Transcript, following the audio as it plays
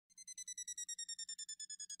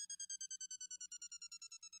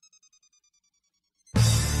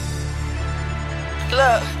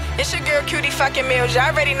It's your girl Kutie fucking Mills.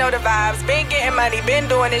 Y'all already know the vibes. Been getting money, been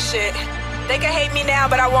doing this shit. They can hate me now,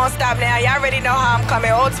 but I won't stop now. Y'all already know how I'm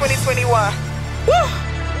coming. Old 2021. Woo!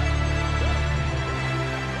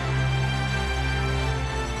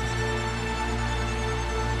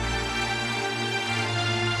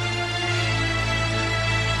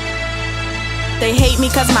 They hate me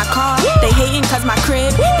cause my car, they hating cause my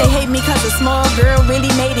crib. They hate me cause a small girl really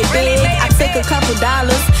made it big. I took a couple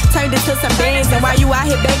dollars, turned it to some bands. And while you out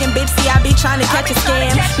here begging, bitch, see I be trying to catch a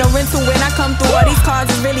scam. No rental when I come through, all these cars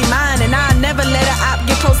is really mine. And I never let a op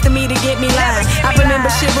get close to me to get me lying. I remember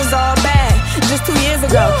shit was all bad, just 2 years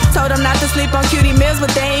ago. Told them not to sleep on Kutie Mills, but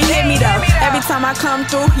they ain't hit me though. Every time I come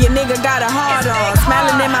through, your nigga got a hard on.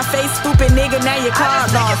 Smiling in my face, stupid nigga, now your car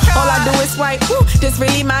gone. All I do is swipe, woo, this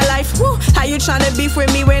really my life, woo. How you tryna beef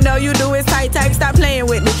with me when all you do is tight, stop playing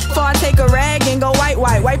with me. Before I take a rag and go white,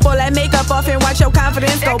 wipe all that makeup off and watch your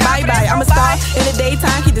confidence go bye-bye. I'm a star in the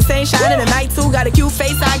daytime, keep the same shine in the night too. Got a cute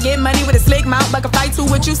face, I get money with a slick mouth, like a fight too.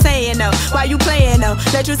 What you saying though? Why you playing though?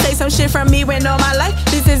 Let you say some shit from me when all my life,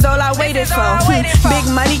 this is all I waited for. Big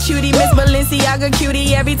money Kutie, Miss Balenciaga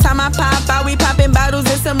Kutie. Every time I pop out, we popping bottles,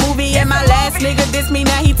 it's a movie. And my last nigga diss me,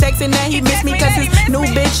 now he texting that he miss me. Cause his new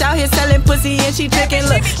bitch out here selling pussy and she tricking.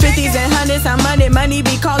 Look, 50s and 100s, I'm money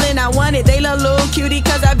be calling, I want it. They love little Kutie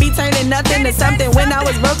cause I be turning nothing to something. When I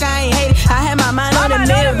was broke, I ain't hate it, I had my mind on the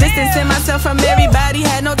mill. Distancing myself from everybody,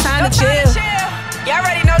 had no time to chill. Y'all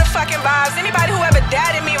already know the fucking vibes. Anybody who ever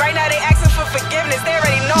doubted me, right now they asking for forgiveness. They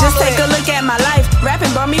already know. Just take a look at my life.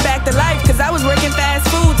 Rapping brought me back to life. Cause I was working fast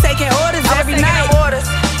food, taking orders every night. Orders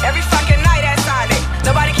every fucking night at Sonic.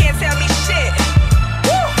 Nobody can tell me shit.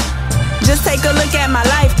 Woo! Just take a look at my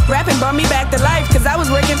life. Rapping brought me back to life. Cause I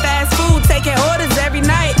was working fast food, taking orders every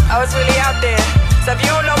night. I was really out there. So if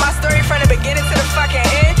you don't know my story from the beginning to the fucking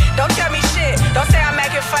end, don't tell me shit. Don't say I'm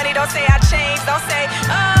acting funny, don't say I changed. Don't say,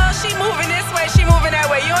 oh, she moving it